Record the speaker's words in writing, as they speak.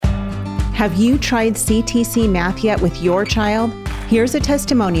Have you tried CTC Math yet with your child? Here's a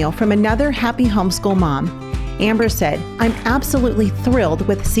testimonial from another happy homeschool mom. Amber said, "I'm absolutely thrilled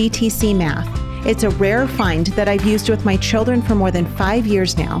with CTC Math. It's a rare find that I've used with my children for more than 5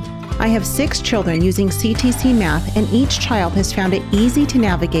 years now. I have 6 children using CTC Math, and each child has found it easy to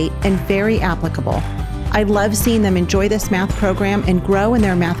navigate and very applicable. I love seeing them enjoy this math program and grow in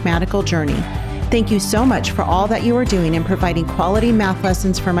their mathematical journey. Thank you so much for all that you are doing in providing quality math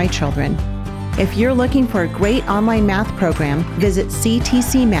lessons for my children." If you're looking for a great online math program, visit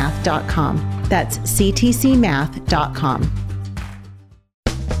ctcmath.com. That's ctcmath.com.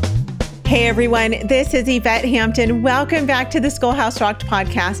 Hey everyone, this is Yvette Hampton. Welcome back to the Schoolhouse Rocked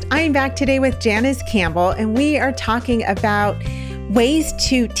podcast. I'm back today with Janice Campbell, and we are talking about ways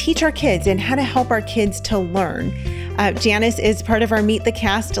to teach our kids and how to help our kids to learn. Janice is part of our Meet the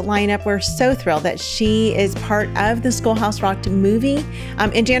Cast lineup. We're so thrilled that she is part of the Schoolhouse Rocked movie.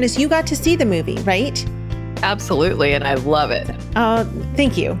 And Janice, you got to see the movie, right? Absolutely, and I love it.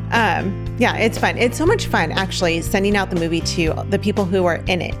 Thank you. Yeah, it's fun. It's so much fun, actually, sending out the movie to the people who are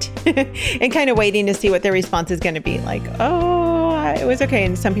in it and kind of waiting to see what their response is going to be. Like, oh, it was okay.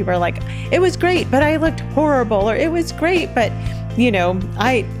 And some people are like, it was great, but I looked horrible. Or it was great, but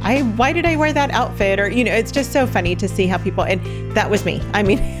why did I wear that outfit? Or, it's just so funny to see how people, and that was me. I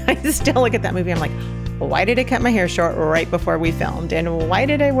mean, I still look at that movie. I'm like, why did I cut my hair short right before we filmed? And why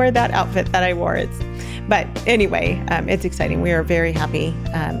did I wear that outfit that I wore? But anyway, it's exciting. We are very happy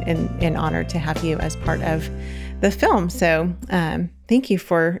and honored to have you as part of the film. So thank you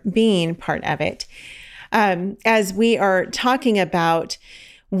for being part of it. As we are talking about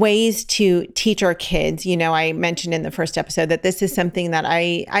ways to teach our kids, I mentioned in the first episode that this is something that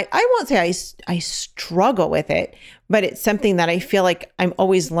I won't say I struggle with it, but it's something that I feel like I'm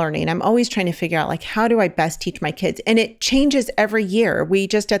always learning. I'm always trying to figure out, like, how do I best teach my kids? And it changes every year. We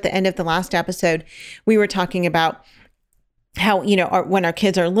just, at the end of the last episode, we were talking about how, when our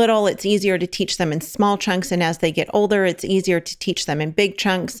kids are little, it's easier to teach them in small chunks. And as they get older, it's easier to teach them in big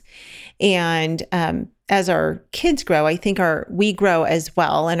chunks. And as our kids grow, I think we grow as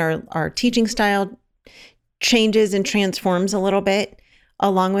well. And our teaching style changes and transforms a little bit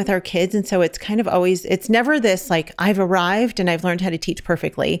along with our kids. And so it's kind of always, it's never this like, I've arrived and I've learned how to teach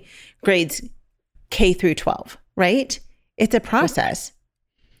perfectly grades K through 12, right? It's a process.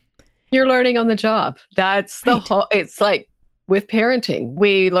 You're learning on the job. That's the whole, it's like with parenting,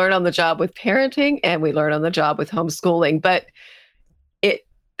 we learn on the job with parenting and we learn on the job with homeschooling, but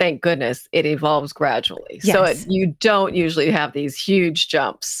thank goodness it evolves gradually. Yes. So you don't usually have these huge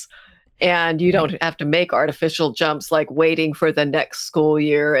jumps. And you don't have to make artificial jumps like waiting for the next school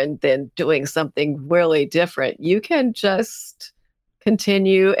year and then doing something really different. You can just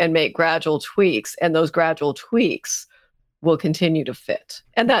continue and make gradual tweaks, and those gradual tweaks will continue to fit.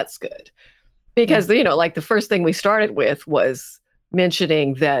 And that's good. Because, like the first thing we started with was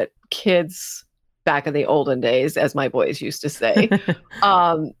mentioning that kids back in the olden days, as my boys used to say,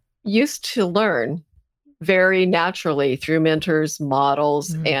 used to learn very naturally through mentors,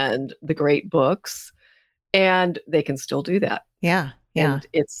 models, and the great books. And they can still do that. Yeah. And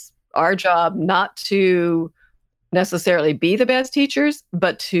it's our job not to necessarily be the best teachers,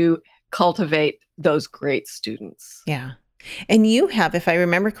 but to cultivate those great students. Yeah. And you have, if I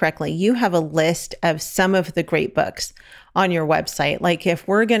remember correctly, you have a list of some of the great books on your website. Like if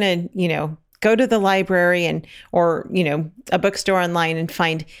we're going to, go to the library or a bookstore online and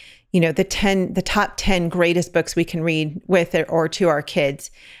find the top 10 greatest books we can read with it or to our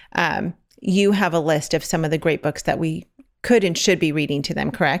kids. You have a list of some of the great books that we could and should be reading to them,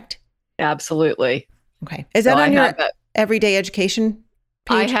 correct? Absolutely. Okay. Is that on your everyday education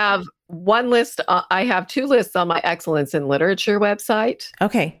page? I have one list. I have 2 lists on my Excellence in Literature website.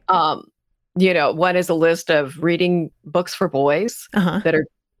 Okay. One is a list of reading books for boys that are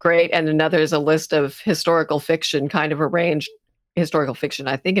great. And another is a list of historical fiction, kind of arranged historical fiction,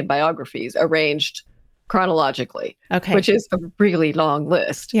 I think in biographies, arranged chronologically, which is a really long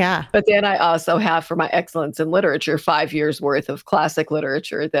list. Yeah. But then I also have for my Excellence in Literature, 5 years worth of classic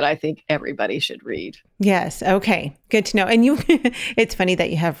literature that I think everybody should read. Yes. Okay. Good to know. And it's funny that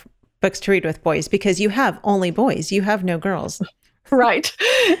you have books to read with boys because you have only boys. You have no girls. Right.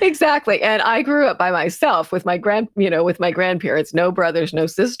 Exactly. And I grew up by myself with my grandparents, no brothers, no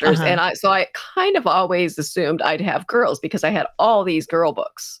sisters. And I kind of always assumed I'd have girls because I had all these girl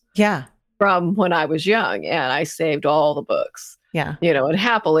books. Yeah. From when I was young, and I saved all the books. Yeah. And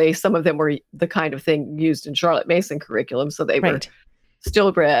happily, some of them were the kind of thing used in Charlotte Mason curriculum. So they were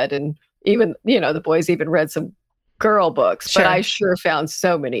still read. And even, the boys even read some girl books. Sure. But I sure found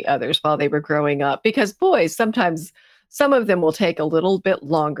so many others while they were growing up because boys sometimes Some of them will take a little bit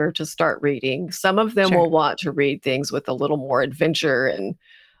longer to start reading. Some of them Sure. will want to read things with a little more adventure and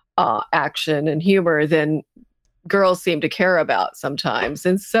action and humor than girls seem to care about sometimes.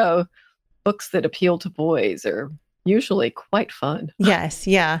 And so books that appeal to boys are usually quite fun. Yes,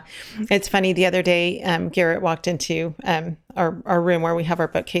 yeah. It's funny. The other day, Garrett walked into our room where we have our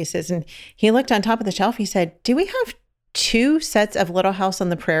bookcases, and he looked on top of the shelf. He said, "Do we have two sets of Little House on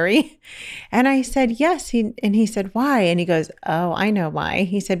the Prairie?" And I said, "Yes." He said, "Why?" And he goes, "Oh, I know why."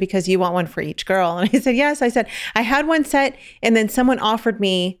 He said, "Because you want one for each girl." And I said, "Yes." I said, "I had one set, and then someone offered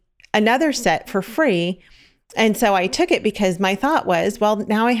me another set for free." And so I took it because my thought was, well,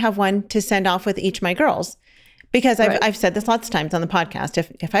 now I have one to send off with each of my girls. Because I've said this lots of times on the podcast,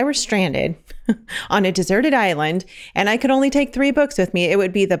 if I were stranded on a deserted island and I could only take 3 books with me, it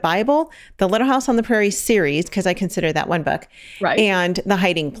would be the Bible, the Little House on the Prairie series, because I consider that one book, and The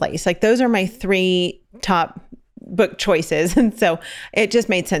Hiding Place. Like those are my 3 top book choices. And so it just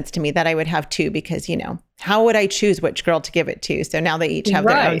made sense to me that I would have 2 because, how would I choose which girl to give it to? So now they each have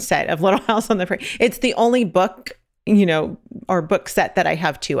their own set of Little House on the Prairie. It's the only book or book set that I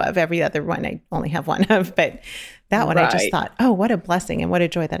have 2 of. Every other one I only have 1 of, but that one I just thought, oh, what a blessing and what a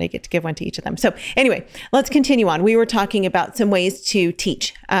joy that I get to give one to each of them. So anyway, let's continue on. We were talking about some ways to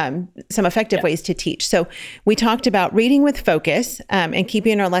teach, some effective ways to teach. So we talked about reading with focus and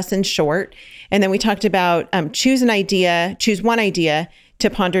keeping our lessons short. And then we talked about choose one idea to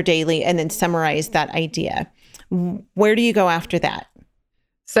ponder daily and then summarize that idea. Where do you go after that?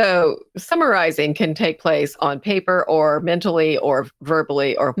 So summarizing can take place on paper or mentally or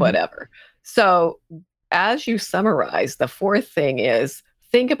verbally or whatever. So as you summarize, the 4th thing is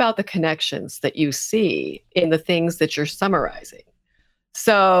think about the connections that you see in the things that you're summarizing.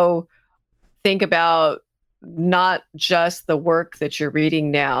 So think about not just the work that you're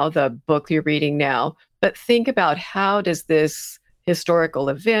reading now, the book you're reading now, but think about how does this historical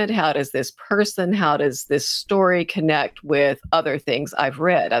event, how does this person, how does this story connect with other things I've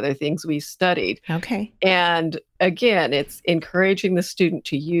read, other things we studied. Okay. And again, it's encouraging the student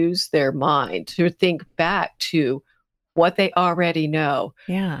to use their mind to think back to what they already know.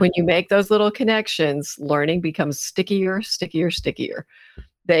 Yeah. When you make those little connections, learning becomes stickier.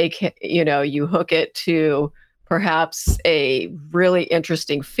 They can, you hook it to perhaps a really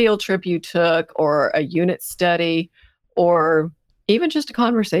interesting field trip you took or a unit study or even just a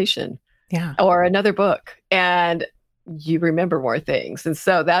conversation or another book, and you remember more things. And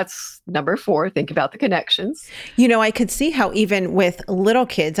so that's number 4, think about the connections. I could see how even with little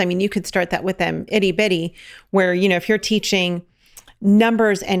kids, you could start that with them itty bitty, where, if you're teaching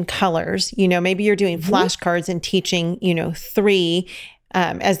numbers and colors, maybe you're doing flashcards and teaching, 3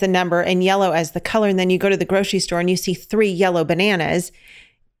 as the number and yellow as the color. And then you go to the grocery store and you see 3 yellow bananas.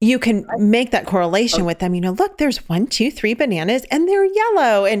 You can make that correlation with them. Look, there's 1, 2, 3 bananas and they're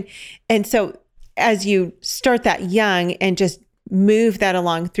yellow. And so as you start that young and just move that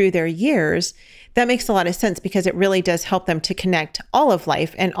along through their years, that makes a lot of sense because it really does help them to connect all of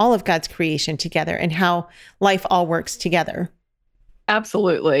life and all of God's creation together and how life all works together.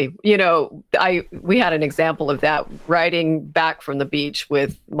 Absolutely. We had an example of that riding back from the beach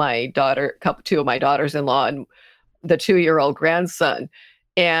with my daughter, 2 of my daughters-in-law and the 2-year-old grandson.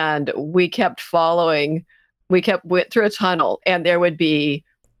 And we went through a tunnel and there would be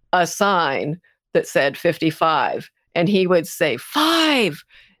a sign that said 55 and he would say 5.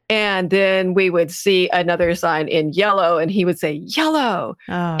 And then we would see another sign in yellow and he would say yellow.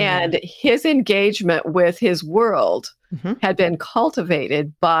 And his engagement with his world had been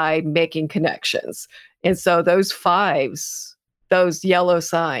cultivated by making connections. And so those 5s, those yellow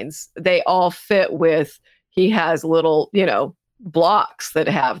signs, they all fit with, he has little, blocks that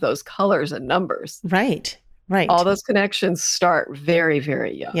have those colors and numbers. Right. All those connections start very,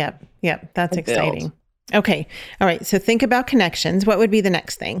 very young. Yep. That's exciting. Okay. All right. So think about connections. What would be the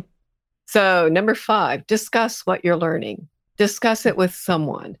next thing? So number 5, discuss what you're learning. Discuss it with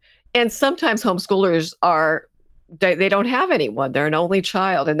someone. And sometimes homeschoolers they don't have anyone. They're an only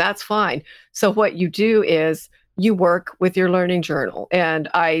child, and that's fine. So what you do is you work with your learning journal. And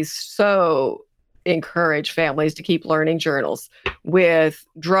I so encourage families to keep learning journals with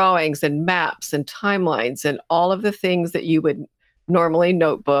drawings and maps and timelines and all of the things that you would normally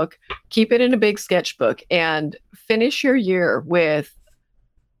notebook. Keep it in a big sketchbook and finish your year with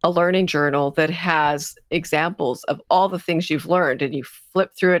a learning journal that has examples of all the things you've learned, and you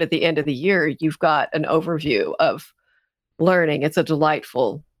flip through it at the end of the year, you've got an overview of learning. It's a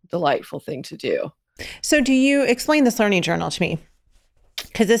delightful thing to do. So do you explain this learning journal to me?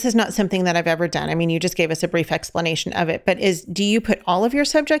 because this is not something that I've ever done. I mean, you just gave us a brief explanation of it, but do you put all of your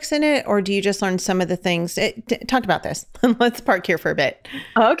subjects in it, or do you just learn some of the things? Talk about this. Let's park here for a bit.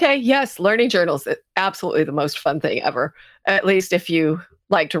 Okay. Yes. Learning journals, absolutely the most fun thing ever, at least if you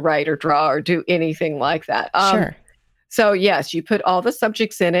like to write or draw or do anything like that. Sure. So yes, you put all the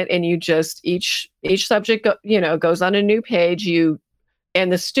subjects in it, and you just each subject goes on a new page. And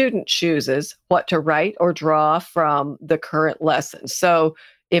the student chooses what to write or draw from the current lesson. So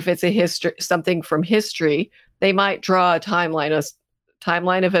if it's something from history, they might draw a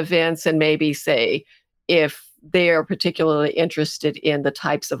timeline of events, and maybe say if they are particularly interested in the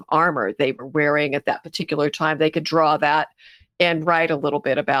types of armor they were wearing at that particular time, they could draw that and write a little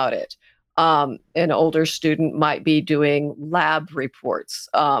bit about it. An older student might be doing lab reports,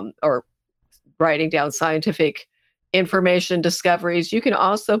 or writing down scientific information discoveries. You can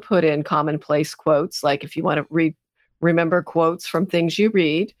also put in commonplace quotes, like if you want to remember quotes from things you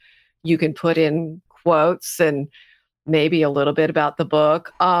read, you can put in quotes and maybe a little bit about the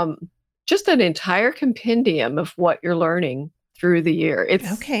book. Just an entire compendium of what you're learning through the year.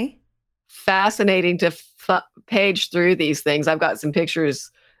 It's okay. Fascinating to page through these things. I've got some pictures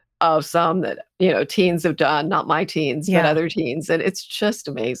of some that, teens have done, not my teens, but other teens. And it's just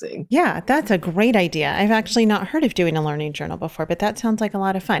amazing. Yeah, that's a great idea. I've actually not heard of doing a learning journal before, but that sounds like a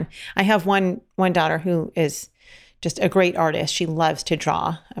lot of fun. I have one daughter who is just a great artist. She loves to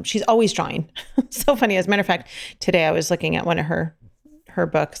draw. She's always drawing. So funny. As a matter of fact, today I was looking at one of her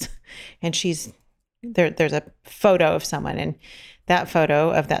books, and there's a photo of someone, and that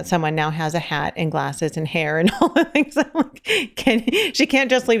photo of that someone now has a hat and glasses and hair and all the things. I'm like, she can't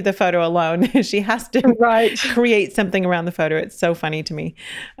just leave the photo alone. She has to create something around the photo. It's so funny to me.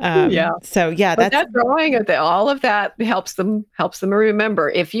 So yeah, that drawing of all of that helps them remember.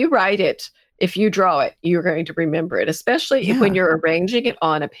 If you write it, if you draw it, you're going to remember it, especially when you're arranging it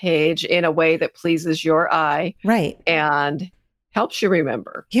on a page in a way that pleases your eye. Right. And helps you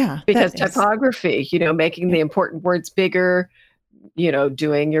remember. Yeah. Because typography, making the important words bigger,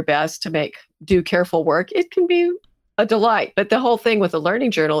 doing your best to do careful work, it can be a delight. But the whole thing with a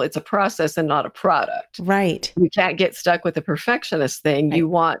learning journal, it's a process and not a product. Right. You can't get stuck with the perfectionist thing. Right. You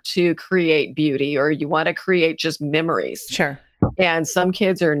want to create beauty, or you want to create just memories. Sure. And some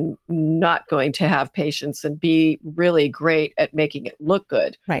kids are not going to have patience and be really great at making it look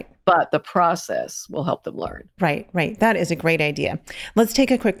good. Right. But the process will help them learn. Right. That is a great idea. Let's take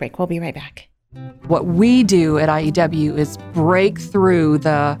a quick break. We'll be right back. What we do at IEW is break through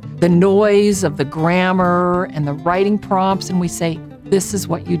the noise of the grammar and the writing prompts, and we say, this is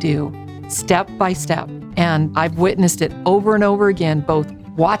what you do, step by step. And I've witnessed it over and over again, both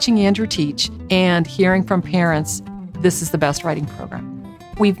watching Andrew teach and hearing from parents, this is the best writing program.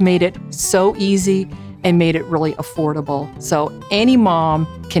 We've made it so easy and made it really affordable. So any mom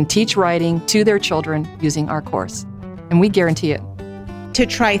can teach writing to their children using our course, and we guarantee it. To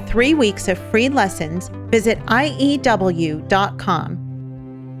try 3 weeks of free lessons, visit IEW.com.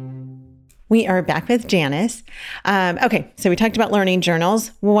 We are back with Janice. Okay, so we talked about learning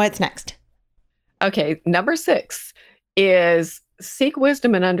journals. What's next? Okay, number 6 is seek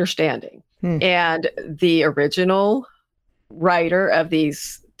wisdom and understanding. And the original writer of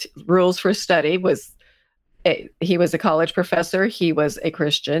these rules for study he was a college professor. He was a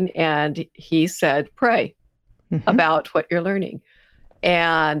Christian, and he said, pray about what you're learning.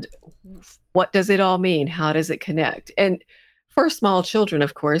 And what does it all mean? How does it connect? And for small children,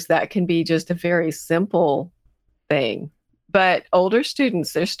 of course, that can be just a very simple thing. But older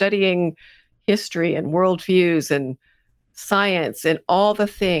students, they're studying history and worldviews and science and all the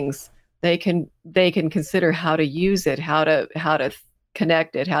things. They can consider how to use it, how to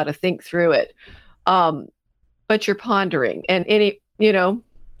connect it, how to think through it. But you're pondering and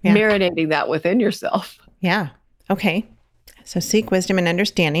marinating that within yourself. Yeah. Okay. So seek wisdom and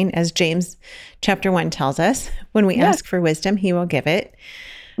understanding, as James chapter 1 tells us. When we ask for wisdom, he will give it.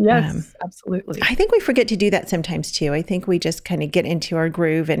 Yes, absolutely. I think we forget to do that sometimes too. I think we just kind of get into our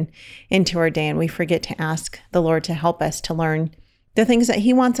groove and into our day, and we forget to ask the Lord to help us to learn the things that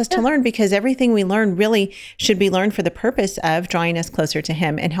he wants us to learn, because everything we learn really should be learned for the purpose of drawing us closer to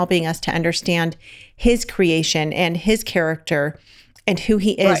him and helping us to understand his creation and his character and who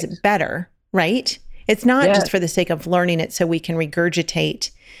he is better, right? It's not just for the sake of learning it so we can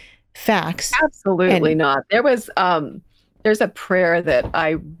regurgitate facts. Absolutely not. There's a prayer that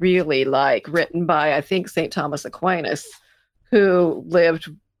I really like, written by, I think, St. Thomas Aquinas, who lived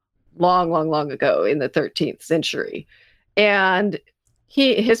long, long, long ago in the 13th century. And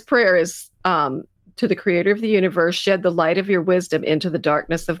his prayer is, to the creator of the universe, shed the light of your wisdom into the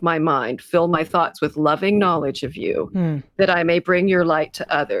darkness of my mind. Fill my thoughts with loving knowledge of you, that I may bring your light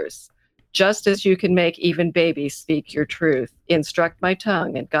to others. Just as you can make even babies speak your truth, instruct my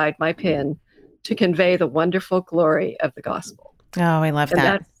tongue and guide my pen to convey the wonderful glory of the gospel. Oh, I love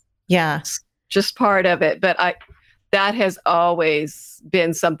that. Yeah. Just part of it. But that has always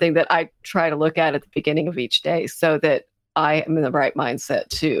been something that I try to look at the beginning of each day so that I am in the right mindset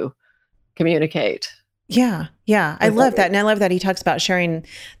to communicate. Yeah. Yeah. I love that. And I love that he talks about sharing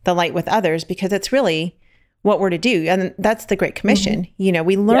the light with others, because it's really what we're to do. And that's the Great Commission. You know,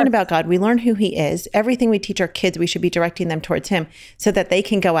 we learn about God, we learn who he is. Everything we teach our kids, we should be directing them towards him so that they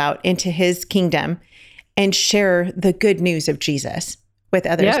can go out into his kingdom and share the good news of Jesus with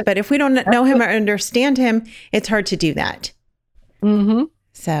others. Yes. But if we don't know him or understand him, it's hard to do that.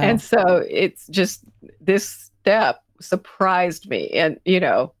 So it's just, this step surprised me. And, you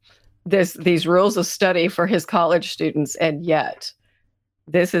know, these rules of study for his college students. And yet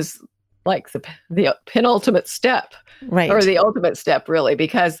this is like the penultimate step, right? Or the ultimate step, really,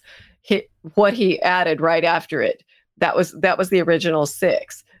 because what he added right after it, that was the original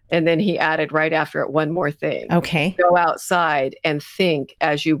 6. And then he added right after it one more thing. Okay. Go outside and think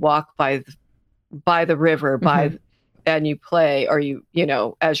as you walk by the river, and you play, or you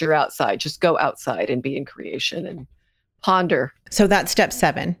know, as you're outside, just go outside and be in creation and ponder. So that's step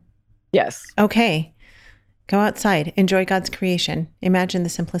 7. Yes. Okay. Go outside, enjoy God's creation. Imagine the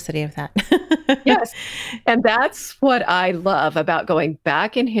simplicity of that. Yes. And that's what I love about going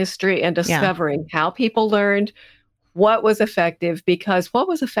back in history and discovering how people learned, what was effective, because what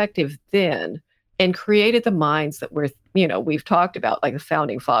was effective then and created the minds that we've talked about, like the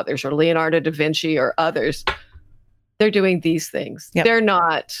founding fathers or Leonardo da Vinci or others. They're doing these things. Yep. They're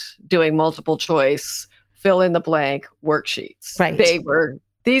not doing multiple choice, fill in the blank worksheets. Right.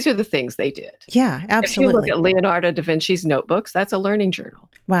 These are the things they did. Yeah, absolutely. If you look at Leonardo da Vinci's notebooks, that's a learning journal.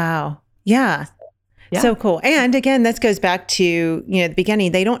 Wow. Yeah. So cool. And again, this goes back to, the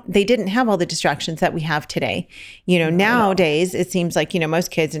beginning. They didn't have all the distractions that we have today. Nowadays, it seems like, most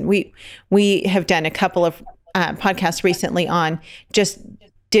kids, and we have done a couple of podcasts recently on just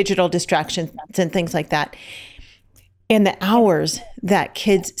digital distractions and things like that. And the hours that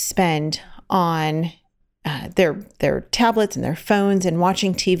kids spend on their tablets and their phones and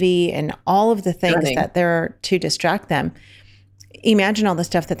watching TV and all of the things that they're to distract them. Imagine all the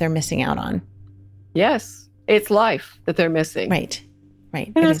stuff that they're missing out on. Yes. It's life that they're missing. Right.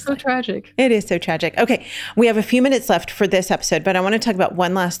 And it's so tragic. It is so tragic. Okay. We have a few minutes left for this episode, but I want to talk about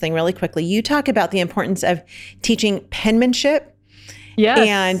one last thing really quickly. You talk about the importance of teaching penmanship. Yes.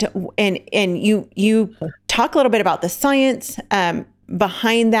 And you talk a little bit about the science,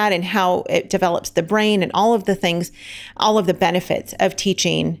 behind that and how it develops the brain and all of the things, all of the benefits of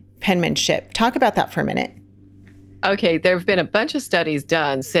teaching penmanship. Talk about that for a minute. Okay. There have been a bunch of studies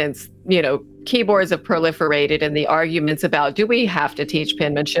done since, keyboards have proliferated, and the arguments about, do we have to teach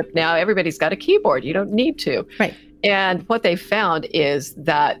penmanship now? Everybody's got a keyboard. You don't need to. Right. And what they found is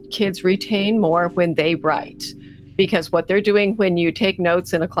that kids retain more when they write, because what they're doing when you take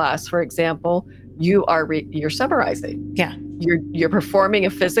notes in a class, for example, you're summarizing. Yeah. You're performing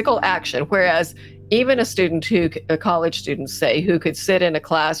a physical action, whereas even a college student, say, who could sit in a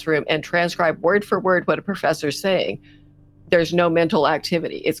classroom and transcribe word for word what a professor's saying, there's no mental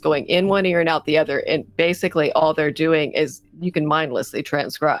activity. It's going in one ear and out the other. And basically all they're doing is you can mindlessly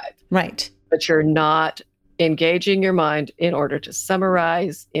transcribe. Right. But you're not engaging your mind in order to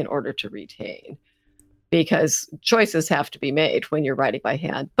summarize, in order to retain, because choices have to be made when you're writing by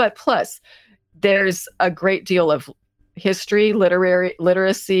hand. But plus, there's a great deal of history,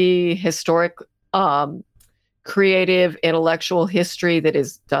 literacy, historic, creative, intellectual history that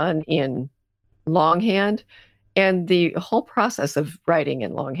is done in longhand. And the whole process of writing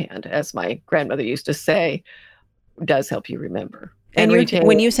in longhand, as my grandmother used to say, does help you remember. And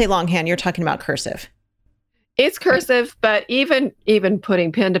when you say longhand, you're talking about cursive. It's cursive, but even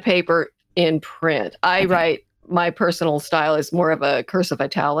putting pen to paper in print, I write. My personal style is more of a cursive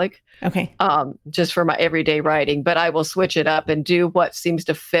italic. Okay. Just for my everyday writing, but I will switch it up and do what seems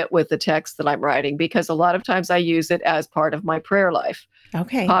to fit with the text that I'm writing, because a lot of times I use it as part of my prayer life.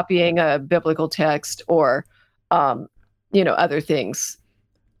 Okay. Copying a biblical text or, other things.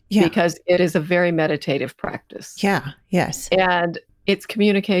 Yeah. Because it is a very meditative practice. Yeah. Yes. And it's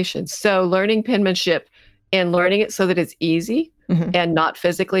communication. So learning penmanship and learning it so that it's easy and not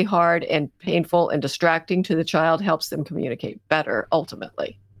physically hard and painful and distracting to the child helps them communicate better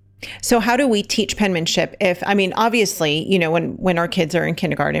ultimately. So how do we teach penmanship? Obviously, when our kids are in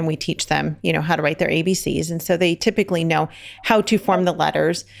kindergarten, we teach them, how to write their ABCs. And so they typically know how to form the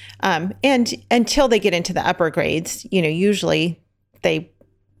letters. And until they get into the upper grades, usually they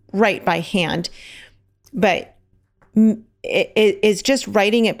write by hand. But is just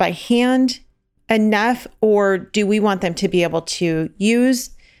writing it by hand enough? Or do we want them to be able to use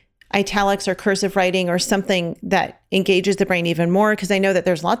italics or cursive writing or something that engages the brain even more? Because I know that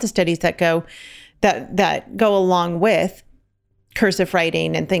there's lots of studies that go along with cursive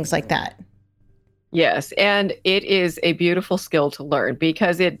writing and things like that. Yes, and it is a beautiful skill to learn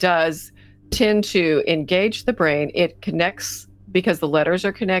because it does tend to engage the brain. It connects because the letters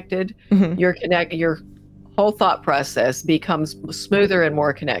are connected. Mm-hmm. Your whole thought process becomes smoother and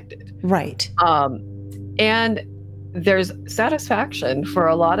more connected. Right. And there's satisfaction for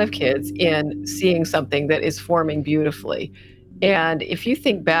a lot of kids in seeing something that is forming beautifully. And if you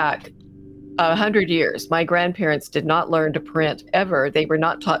think back 100 years, my grandparents did not learn to print ever. They were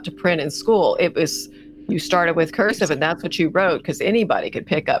not taught to print in school. It was, you started with cursive and that's what you wrote because anybody could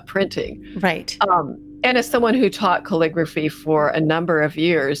pick up printing. Right. And as someone who taught calligraphy for a number of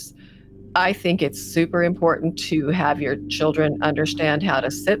years, I think it's super important to have your children understand how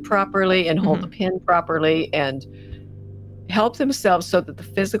to sit properly and hold the pen properly and help themselves so that the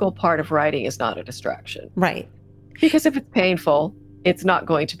physical part of writing is not a distraction. Right. Because if it's painful, it's not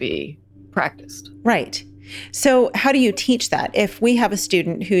going to be practiced. Right. So how do you teach that? If we have a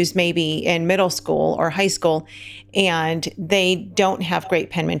student who's maybe in middle school or high school and they don't have great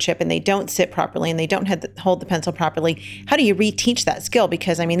penmanship and they don't sit properly and they don't hold the pencil properly, how do you reteach that skill?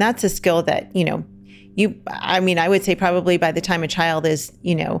 Because that's a skill that, I would say probably by the time a child is,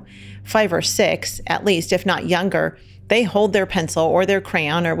 5 or 6, at least, if not younger, they hold their pencil or their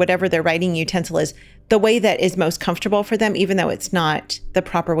crayon or whatever their writing utensil is the way that is most comfortable for them, even though it's not the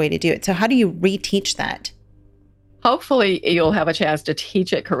proper way to do it. So how do you reteach that? Hopefully you'll have a chance to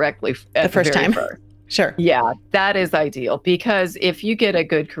teach it correctly at the first time. Sure. Yeah, that is ideal because if you get a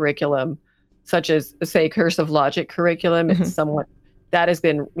good curriculum, such as say cursive logic curriculum, it's somewhat that has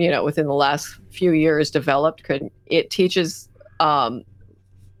been, within the last few years developed. It teaches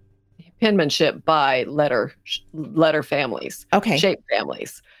penmanship by letter families, shape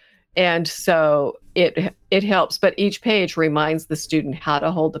families. And so it helps, but each page reminds the student how to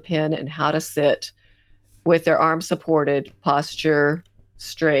hold the pen and how to sit with their arms supported, posture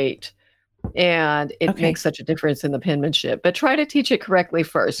straight. And it makes such a difference in the penmanship, but try to teach it correctly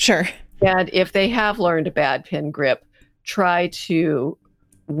first. Sure. And if they have learned a bad pen grip, try to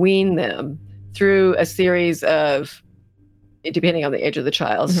wean them through a series of, depending on the age of the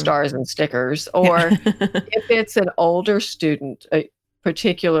child, stars and stickers. Or if it's an older student,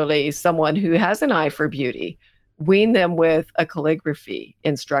 particularly someone who has an eye for beauty, wean them with a calligraphy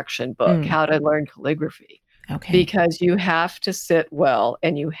instruction book, how to learn calligraphy. Okay. Because you have to sit well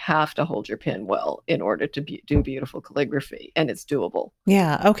and you have to hold your pen well in order to do beautiful calligraphy, and it's doable.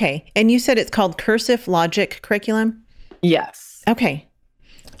 Yeah. Okay. And you said it's called Cursive Logic Curriculum? Yes. Okay.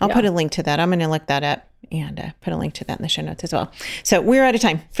 I'll put a link to that. I'm going to look that up and put a link to that in the show notes as well. So we're out of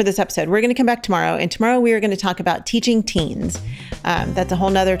time for this episode. We're going to come back tomorrow, and tomorrow we are going to talk about teaching teens. That's a whole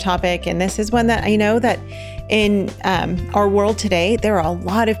nother topic. And this is one that I know that in our world today, there are a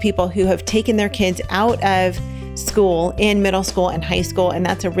lot of people who have taken their kids out of school in middle school and high school. And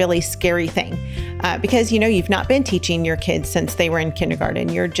that's a really scary thing because, you've not been teaching your kids since they were in kindergarten.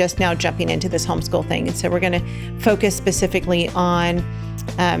 You're just now jumping into this homeschool thing. And so we're going to focus specifically on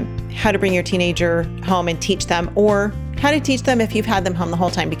how to bring your teenager home and teach them, or how to teach them if you've had them home the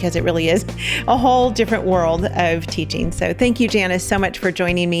whole time, because it really is a whole different world of teaching. So thank you, Janice, so much for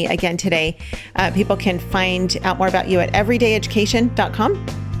joining me again today. People can find out more about you at everydayeducation.com.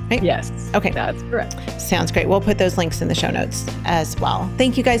 Right? Yes. Okay. That's correct. Sounds great. We'll put those links in the show notes as well.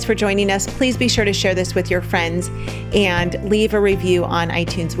 Thank you guys for joining us. Please be sure to share this with your friends and leave a review on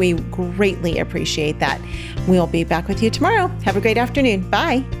iTunes. We greatly appreciate that. We'll be back with you tomorrow. Have a great afternoon.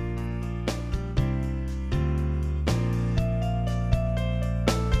 Bye.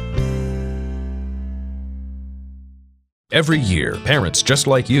 Every year, parents just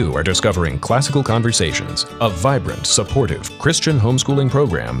like you are discovering Classical Conversations, a vibrant, supportive Christian homeschooling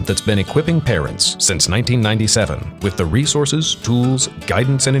program that's been equipping parents since 1997 with the resources, tools,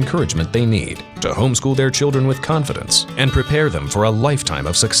 guidance, and encouragement they need to homeschool their children with confidence and prepare them for a lifetime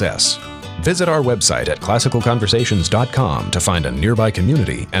of success. Visit our website at classicalconversations.com to find a nearby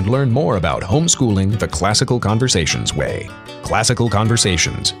community and learn more about homeschooling the Classical Conversations way. Classical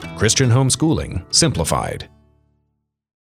Conversations, Christian homeschooling simplified.